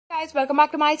Guys, welcome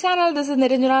back to my channel. This is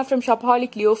Niranjana from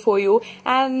Shopaholic Leo for you,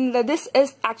 and this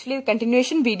is actually a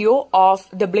continuation video of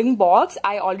the Bling Box.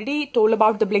 I already told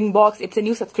about the Bling Box. It's a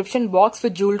new subscription box for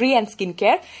jewelry and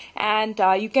skincare, and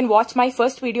you can watch my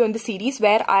first video in the series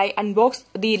where I unboxed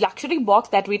the luxury box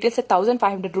that retails at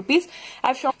 1,500 rupees.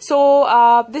 I've shown.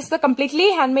 So this is the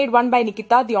completely handmade one by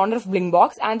Nikita, the owner of Bling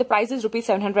Box, and the price is rupees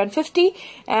 750,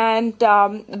 and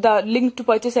the link to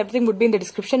purchase everything would be in the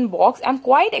description box. I'm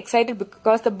quite excited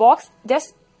because the box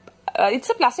just it's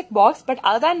a plastic box, but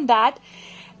other than that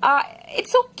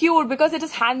it's so cute because it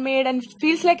is handmade and it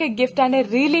feels like a gift, and I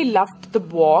really loved the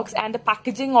box, and the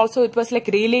packaging also, it was like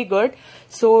really good.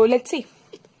 So let's see.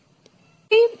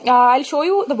 I'll show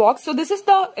you the box. So this is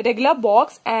the regular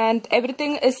box and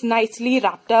everything is nicely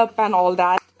wrapped up and all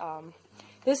that.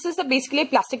 This is basically a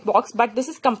plastic box, but this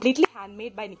is completely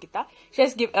handmade by Nikita. She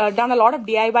has done a lot of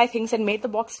DIY things and made the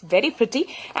box very pretty,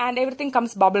 and everything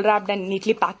comes bubble wrapped and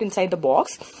neatly packed inside the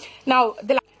box. Now,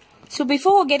 so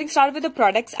before getting started with the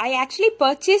products, I actually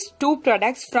purchased two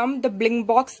products from the Bling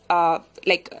Box,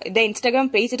 like the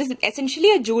Instagram page. It is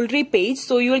essentially a jewelry page,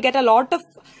 so you will get a lot of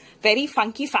very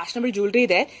funky, fashionable jewelry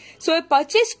there. So I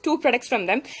purchased two products from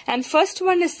them, and first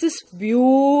one is this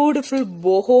beautiful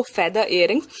boho feather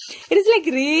earrings. It is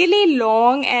like really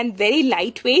long and very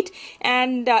lightweight,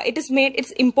 and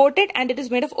it's imported and it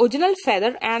is made of original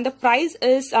feather, and the price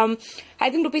is I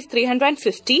think rupees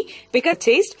 350 because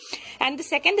chased. And the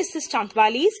second is this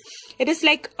chantwalis. It is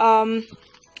like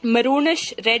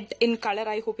maroonish red in color.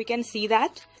 I hope you can see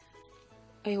that.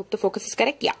 I hope the focus is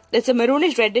correct. Yeah, it's a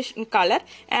maroonish reddish in color,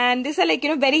 and these are like,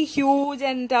 you know, very huge,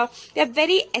 and they're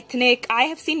very ethnic. I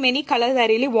have seen many colors. I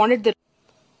really wanted the.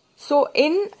 So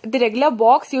in the regular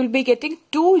box, you'll be getting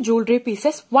two jewelry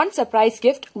pieces, one surprise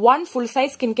gift, one full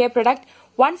size skincare product,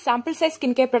 one sample size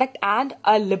skincare product, and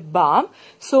a lip balm.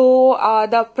 So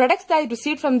the products that I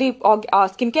received from the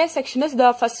skincare section is,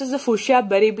 the first is the Fuchsia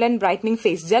Berry Blend Brightening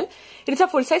Face Gel. It is a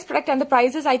full size product and the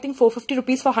price is I think 450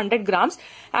 rupees for 100 grams.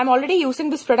 I'm already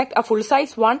using this product, a full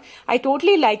size one. I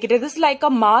totally like it. It is like a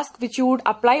mask which you would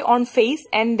apply on face,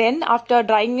 and then after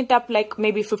drying it up like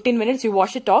maybe 15 minutes, you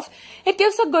wash it off. It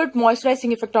gives a good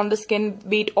moisturizing effect on the skin,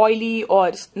 be it oily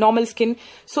or normal skin.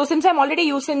 So since I'm already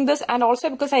using this, and also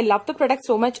because I love the product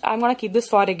so much, I'm gonna keep this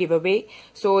for a giveaway.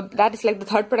 So that is like the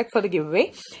third product for the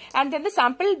giveaway. And then the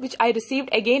sample which I received,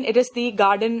 again, it is the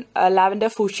Garden Lavender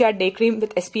Fuchsia Day Cream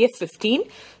with SPF 15.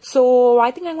 So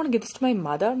I think I'm gonna give this to my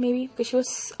mother, maybe, because she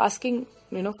was asking,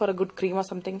 you know, for a good cream or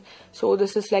something. So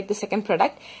this is like the second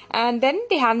product. And then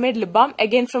the handmade lip balm,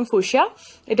 again from Fuchsia.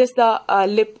 It is the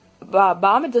lip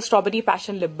balm. It's the Strawberry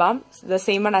Passion lip balm, the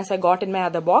same one as I got in my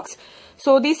other box.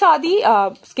 So these are the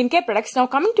skincare products. Now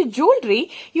coming to jewelry,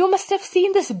 you must have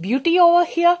seen this beauty over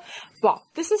here. Wow,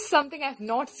 this is something I've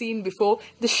not seen before.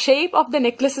 The shape of the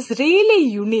necklace is really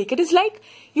unique. It is like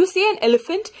you see an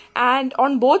elephant, and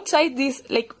on both sides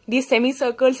these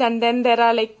semicircles, and then there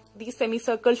are like these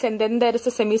semicircles, and then there is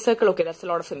a semicircle. Okay, that's a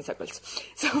lot of semicircles.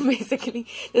 So basically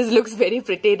this looks very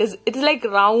pretty. It is like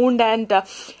round, and it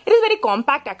is very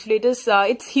compact actually.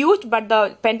 It's huge, but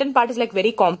the pendant part is like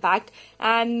very compact,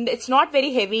 and it's not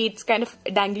very heavy. It's kind of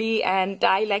dangly, and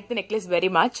I like the necklace very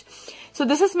much. So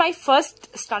this is my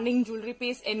first stunning jewelry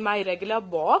piece in my regular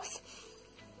box.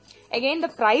 Again, the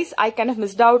price, I kind of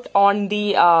missed out on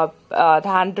the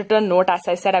handwritten note. As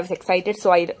I said, I was excited,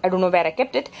 so I don't know where I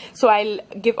kept it. So I'll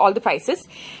give all the prices.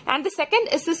 And the second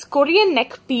is this Korean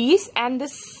neck piece, and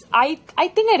this, I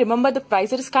think I remember the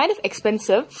price. It is kind of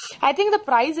expensive. I think the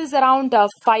price is around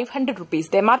 500 rupees.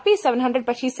 The MRP is 700,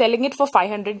 but she's selling it for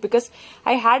 500 because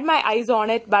I had my eyes on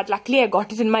it, but luckily I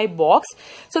got it in my box.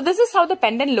 So this is how the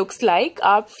pendant looks like.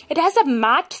 It has a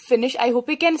matte finish. I hope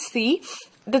you can see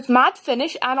this matte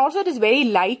finish, and also it is very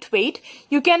lightweight.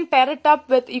 You can pair it up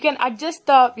with, you can adjust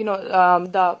the, you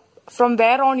know, from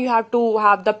where on you have to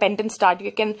have the pendant start.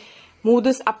 You can move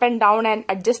this up and down and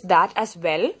adjust that as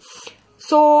well.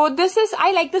 So this is,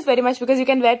 I like this very much because you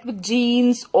can wear it with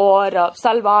jeans or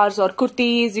salwars or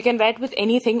kurtis. You can wear it with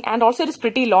anything, and also it is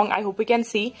pretty long. I hope you can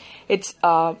see it's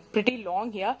pretty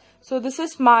long here. So this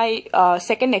is my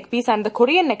second neck piece, and the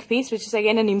Korean neck piece, which is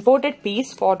again an imported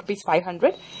piece for rupees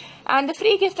 500. And the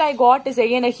free gift I got is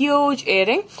again a huge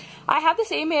earring. I have the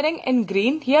same earring in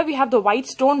green. Here we have the white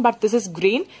stone, but this is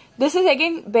green. This is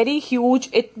again very huge.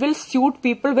 It will suit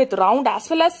people with round as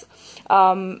well as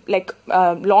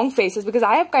long faces, because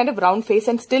I have kind of round face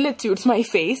and still it suits my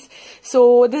face.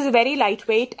 So this is very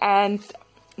lightweight, and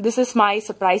this is my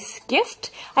surprise gift.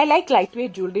 I like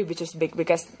lightweight jewelry which is big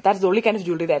because that's the only kind of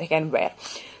jewelry that I can wear.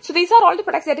 So these are all the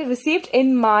products that I received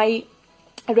in my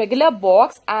a regular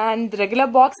box, and the regular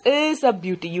box is a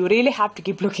beauty. You really have to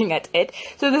keep looking at it.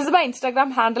 So this is my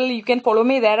Instagram handle. You can follow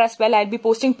me there as well. I'll be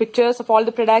posting pictures of all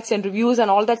the products and reviews and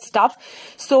all that stuff.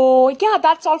 So yeah,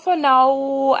 that's all for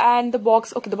now. And the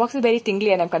box, okay, the box is very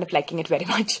tingly and I'm kind of liking it very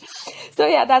much. So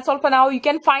yeah, that's all for now. You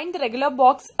can find the regular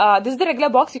box. This is the regular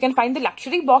box. You can find the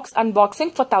luxury box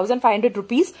unboxing for 1,500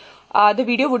 rupees. The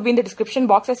video would be in the description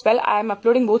box as well. I am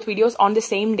uploading both videos on the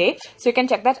same day, so you can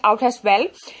check that out as well.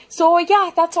 So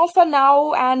yeah, that's all for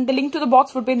now, and the link to the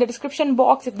box would be in the description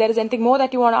box. If there is anything more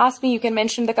that you want to ask me, you can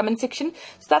mention in the comment section.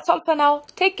 So that's all for now.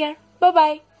 Take care. Bye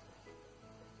bye.